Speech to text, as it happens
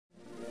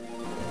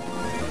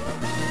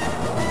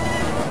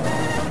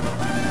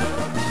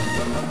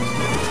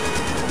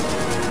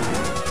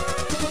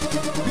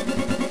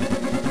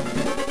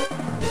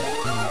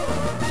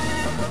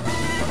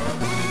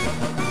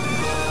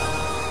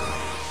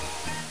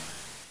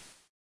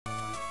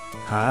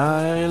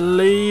Hi,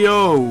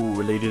 Leo,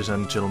 ladies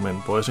and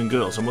gentlemen, boys and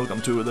girls, and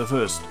welcome to the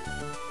first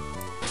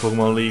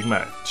Pokemon League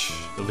match,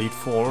 Elite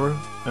Four,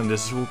 and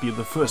this will be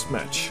the first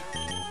match.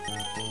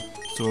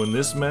 So in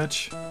this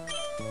match,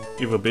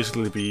 it will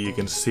basically be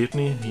against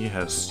Sydney. He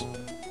has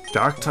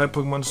Dark-type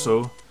Pokemon,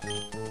 so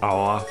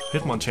our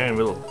Hitmonchan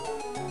will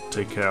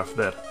take care of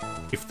that,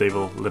 if they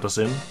will let us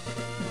in.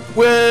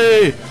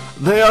 Way!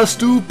 They are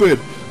stupid!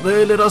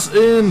 They let us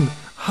in!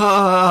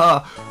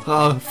 Ha ha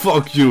ha!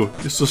 Fuck you!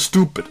 You're so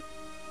stupid!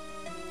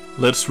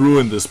 Let's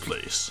ruin this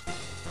place.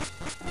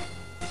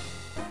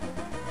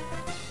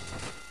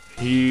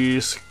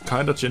 He's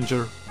kinda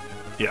ginger.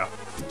 Yeah,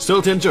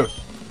 still ginger!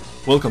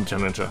 Welcome,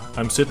 Challenger.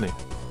 I'm Sydney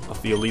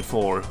of the Elite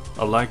Four.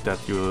 I like that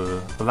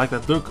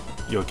look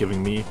you're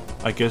giving me.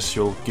 I guess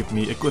you'll give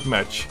me a good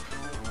match.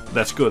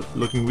 That's good,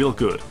 looking real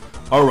good.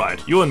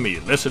 Alright, you and me,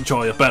 let's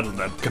enjoy a battle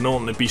that can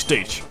only be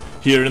staged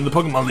here in the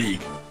Pokemon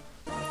League.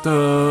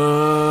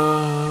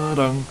 Dun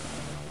dun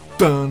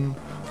dun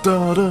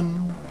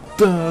dun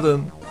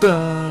dun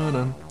dun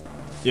dun.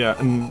 Yeah,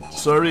 and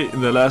sorry,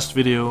 in the last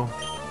video,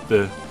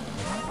 the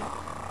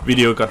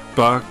video got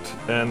bugged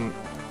and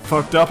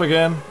fucked up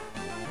again.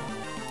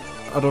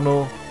 I don't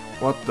know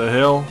what the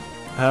hell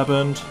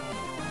happened.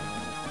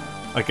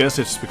 I guess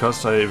it's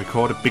because I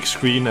recorded big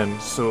screen,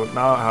 and so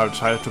now I have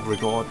tried to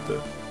record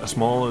a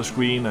smaller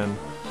screen, and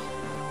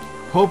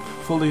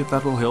hopefully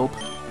that will help.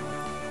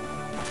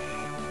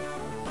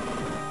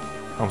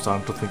 I'm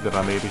starting to think that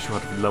I maybe should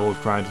have level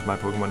grinded my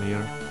Pokemon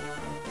here,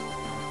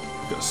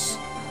 because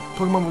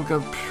Pokemon will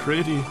get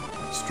pretty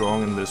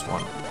strong in this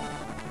one.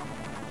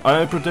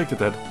 I predicted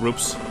that.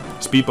 Whoops.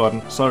 Speed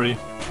button. Sorry.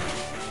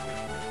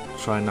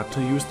 Try not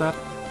to use that.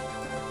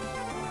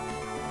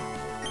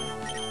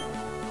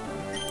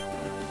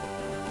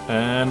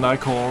 And I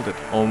called it,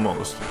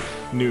 almost.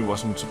 Knew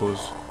wasn't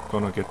supposed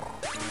gonna get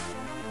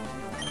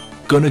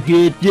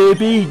yeah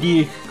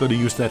baby. Gotta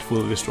use that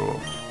full restore.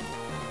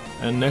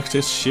 And next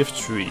is Shift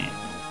 3.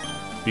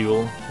 We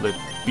will let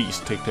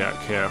Beast take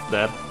care of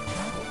that.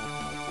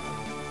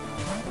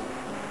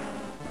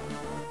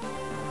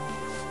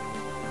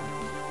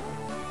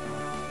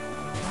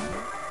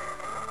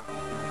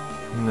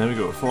 And there we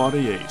go,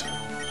 48.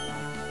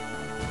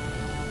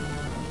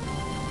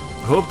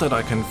 Hope that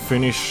I can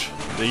finish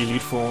the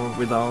Elite Four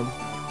without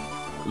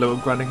level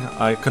grinding.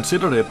 I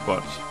considered it,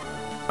 but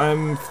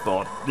I'm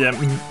thought, yeah,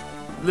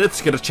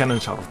 let's get a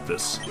challenge out of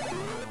this.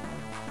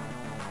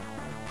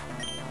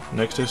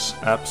 Next is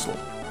Absol.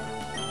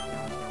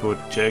 Put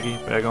Jackie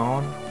back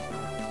on.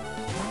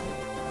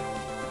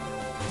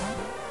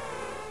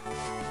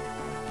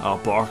 Our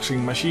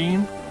boxing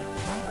machine.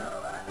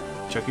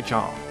 Jackie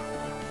Chan.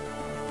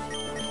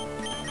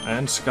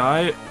 And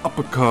Sky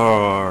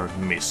Uppercut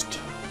missed.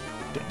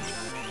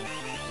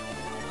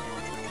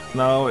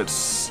 Now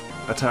its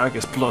attack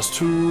is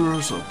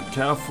 +2, so be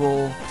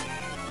careful.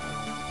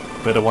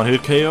 Better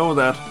one-hit KO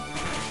that.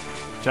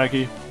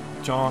 Jackie,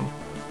 John,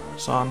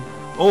 Son.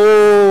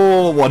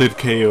 Oh, one-hit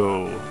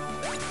KO.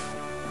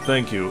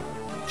 Thank you,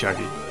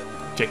 Jackie.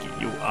 Jackie,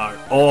 you are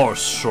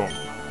awesome.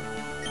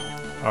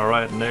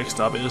 Alright, next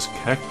up is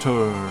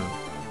Cacturn.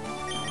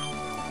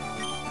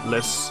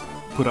 Let's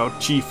put out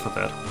Chief for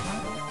that,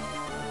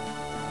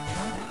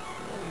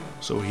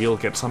 so he'll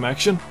get some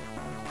action.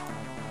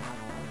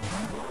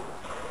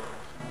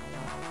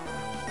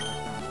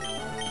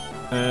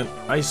 And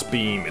Ice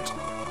Beam it.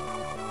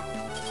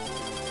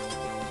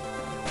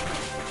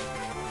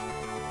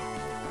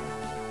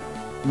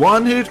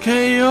 One hit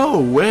KO!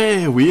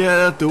 Way, we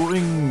are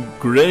doing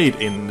great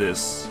in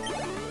this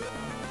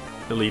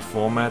Elite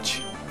Four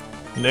match.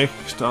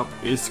 Next up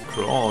is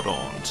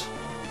Crawdaunt.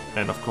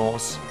 And of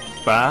course,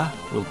 Ba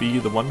will be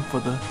the one for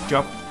the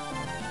job.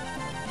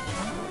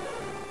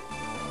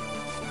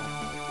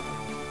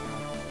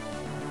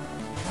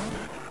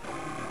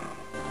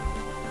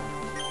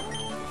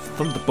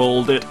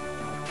 Thunderbolt it.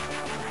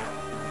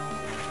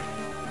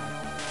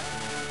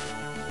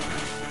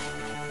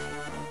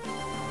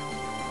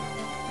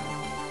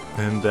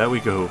 And there we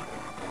go.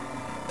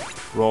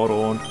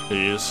 Crawdaunt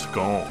is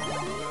gone.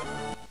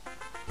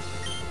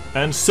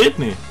 And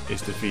Sydney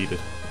is defeated.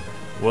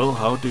 Well,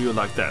 how do you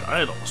like that?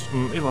 I lost.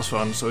 It was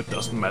fun, so it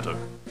doesn't matter.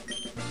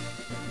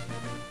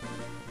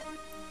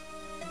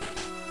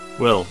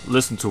 Well,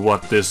 listen to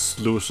what this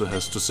loser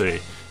has to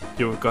say.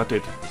 You've got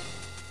it.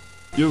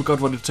 You've got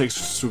what it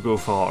takes to go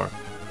far.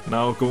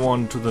 Now go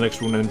on to the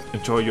next room and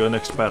enjoy your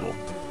next battle.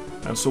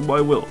 And so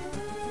I will.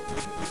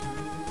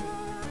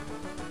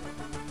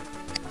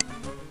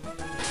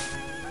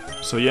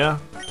 So yeah,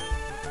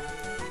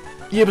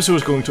 the episode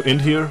is going to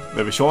end here.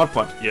 Very short,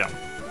 but yeah,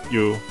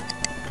 you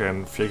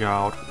can figure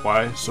out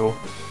why. So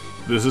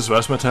this is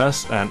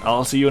Rasmatas, and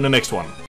I'll see you in the next one.